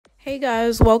Hey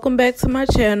guys, welcome back to my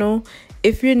channel.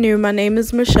 If you're new, my name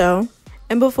is Michelle.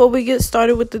 And before we get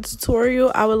started with the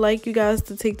tutorial, I would like you guys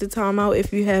to take the time out,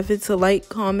 if you haven't, to like,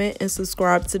 comment, and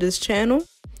subscribe to this channel.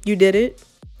 You did it?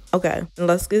 Okay,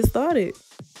 let's get started.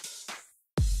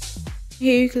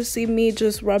 Here you can see me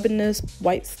just rubbing this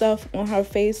white stuff on her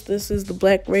face. This is the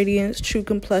Black Radiance True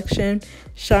Complexion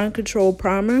Shine Control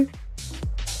Primer.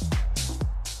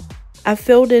 I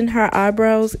filled in her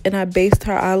eyebrows and I based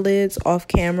her eyelids off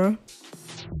camera.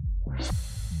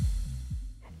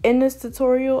 In this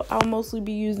tutorial, I'll mostly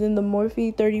be using the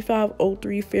Morphe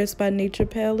 3503 Fierce by Nature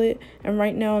palette. And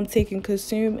right now I'm taking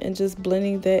Consume and just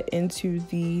blending that into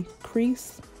the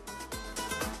crease.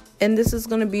 And this is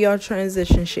going to be our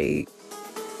transition shade.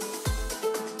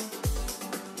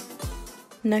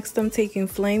 Next, I'm taking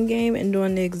Flame Game and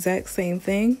doing the exact same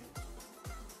thing.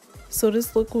 So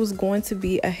this look was going to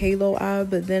be a halo eye,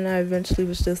 but then I eventually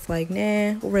was just like, nah,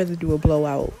 I'd rather do a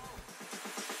blowout.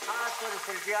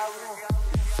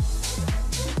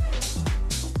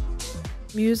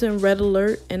 I'm using Red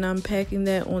Alert and I'm packing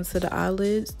that onto the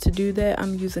eyelids. To do that,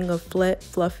 I'm using a flat,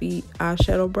 fluffy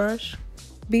eyeshadow brush.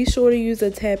 Be sure to use a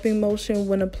tapping motion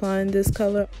when applying this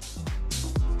color.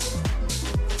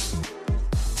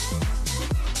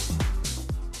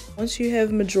 Once you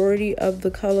have majority of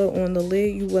the color on the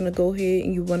lid, you want to go ahead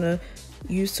and you want to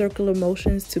use circular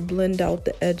motions to blend out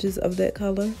the edges of that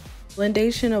color.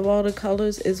 Blendation of all the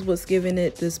colors is what's giving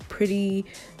it this pretty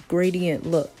gradient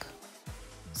look.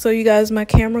 So you guys, my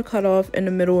camera cut off in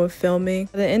the middle of filming.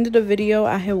 At the end of the video,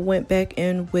 I had went back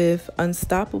in with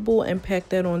Unstoppable and packed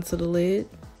that onto the lid.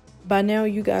 By now,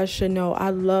 you guys should know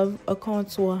I love a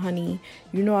contour, honey.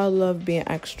 You know I love being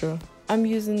extra. I'm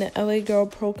using the LA Girl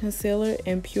Pro Concealer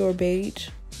in Pure Beige.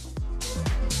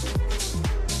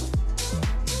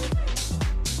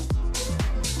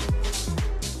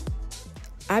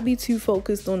 I be too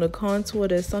focused on the contour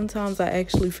that sometimes I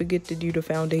actually forget to do the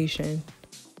foundation.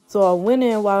 So I went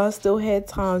in while I still had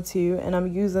time to, and I'm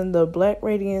using the Black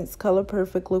Radiance Color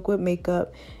Perfect Liquid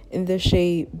Makeup in the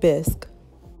shade Bisque.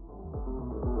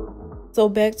 So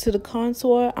back to the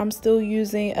contour, I'm still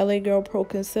using LA Girl Pro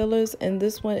Concealers, and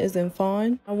this one is in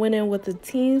Fawn. I went in with a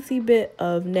teensy bit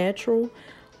of natural,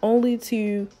 only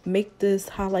to make this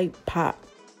highlight pop.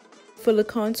 For the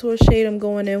contour shade, I'm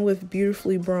going in with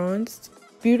Beautifully Bronzed.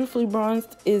 Beautifully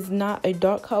Bronzed is not a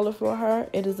dark color for her.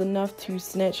 It is enough to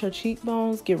snatch her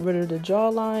cheekbones, get rid of the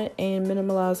jawline, and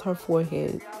minimize her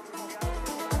forehead.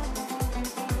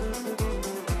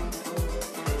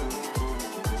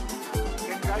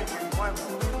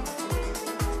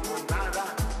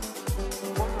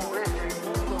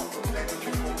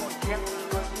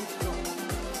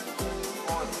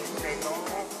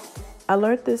 I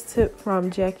learned this tip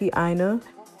from Jackie Ina.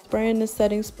 Spraying the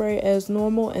setting spray as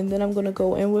normal, and then I'm going to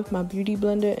go in with my beauty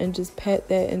blender and just pat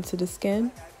that into the skin.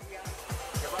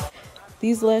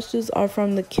 These lashes are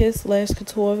from the Kiss Lash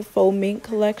Couture Faux Mink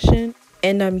collection,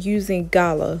 and I'm using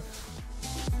Gala.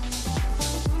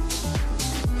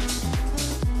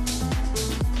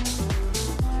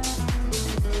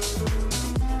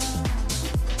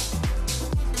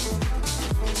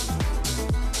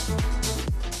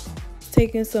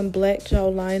 Taking some black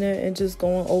gel liner and just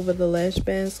going over the lash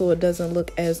band so it doesn't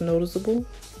look as noticeable.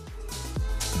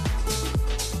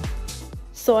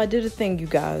 So I did a thing, you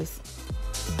guys.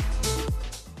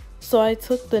 So I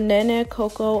took the Nana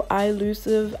Cocoa Eye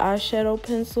Elusive eyeshadow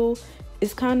pencil.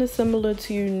 It's kind of similar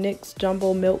to NYX's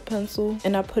Jumbo Milk pencil,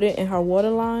 and I put it in her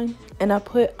waterline, and I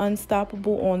put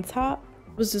Unstoppable on top.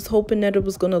 I was just hoping that it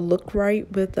was going to look right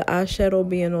with the eyeshadow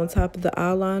being on top of the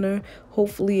eyeliner.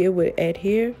 Hopefully it would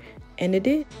adhere. And it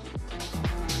did.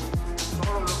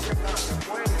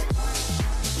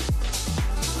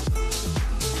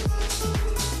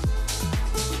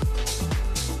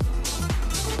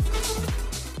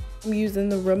 I'm using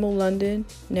the Rimmel London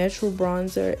Natural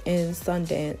Bronzer in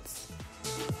Sundance.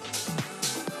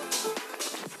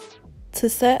 To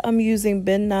set, I'm using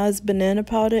Ben Nye's Banana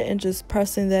Powder and just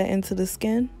pressing that into the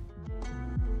skin.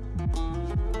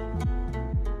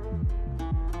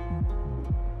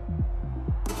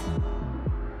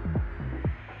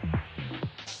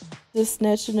 Just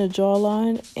snatching the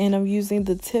jawline, and I'm using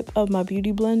the tip of my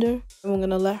beauty blender. I'm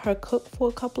gonna let her cook for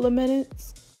a couple of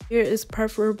minutes. Here is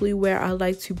preferably where I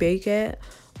like to bake at,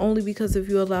 only because if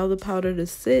you allow the powder to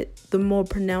sit, the more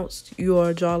pronounced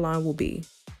your jawline will be.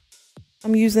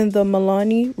 I'm using the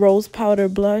Milani Rose Powder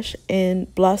Blush in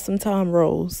Blossomtime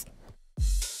Rose.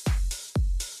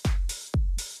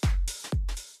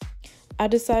 I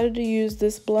decided to use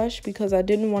this blush because I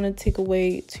didn't want to take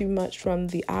away too much from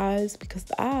the eyes, because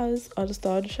the eyes are the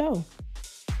star of the show.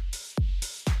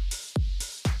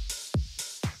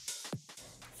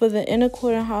 For the inner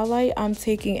corner highlight, I'm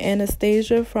taking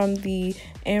Anastasia from the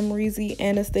Amrezy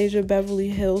Anastasia Beverly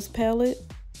Hills palette.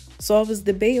 So I was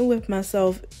debating with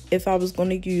myself if I was going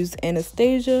to use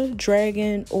Anastasia,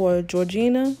 Dragon, or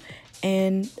Georgina.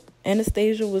 And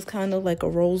Anastasia was kind of like a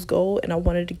rose gold, and I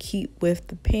wanted to keep with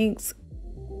the pinks.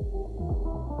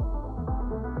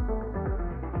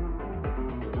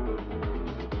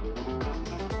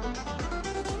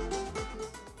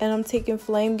 And I'm taking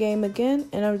Flame Game again,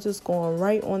 and I'm just going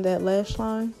right on that lash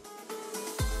line.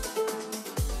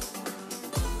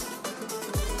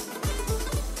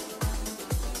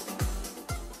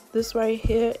 This right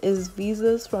here is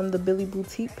Visas from the Billi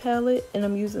Boutique palette, and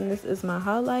I'm using this as my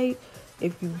highlight.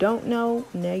 If you don't know,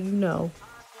 now you know.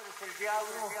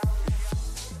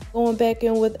 Going back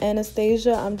in with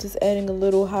Anastasia, I'm just adding a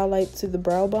little highlight to the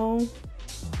brow bone.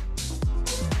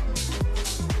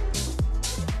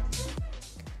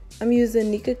 I'm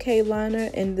using NickaK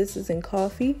liner, and this is in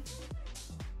Coffee.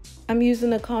 I'm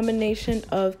using a combination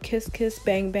of Kiss Kiss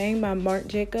Bang Bang by Marc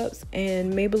Jacobs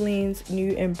and Maybelline's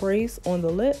New Embrace on the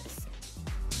lips.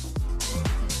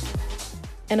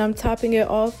 And I'm topping it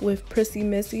off with Prissy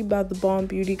Missy by the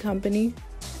Bombeauty company.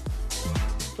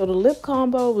 So the lip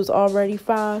combo was already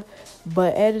fire,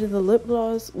 but adding the lip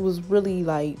gloss was really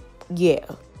like, yeah.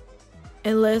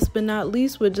 And last but not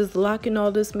least, we're just locking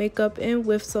all this makeup in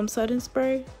with some setting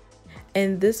spray.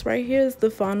 And this right here is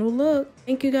the final look.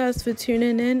 Thank you guys for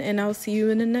tuning in, and I'll see you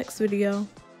in the next video.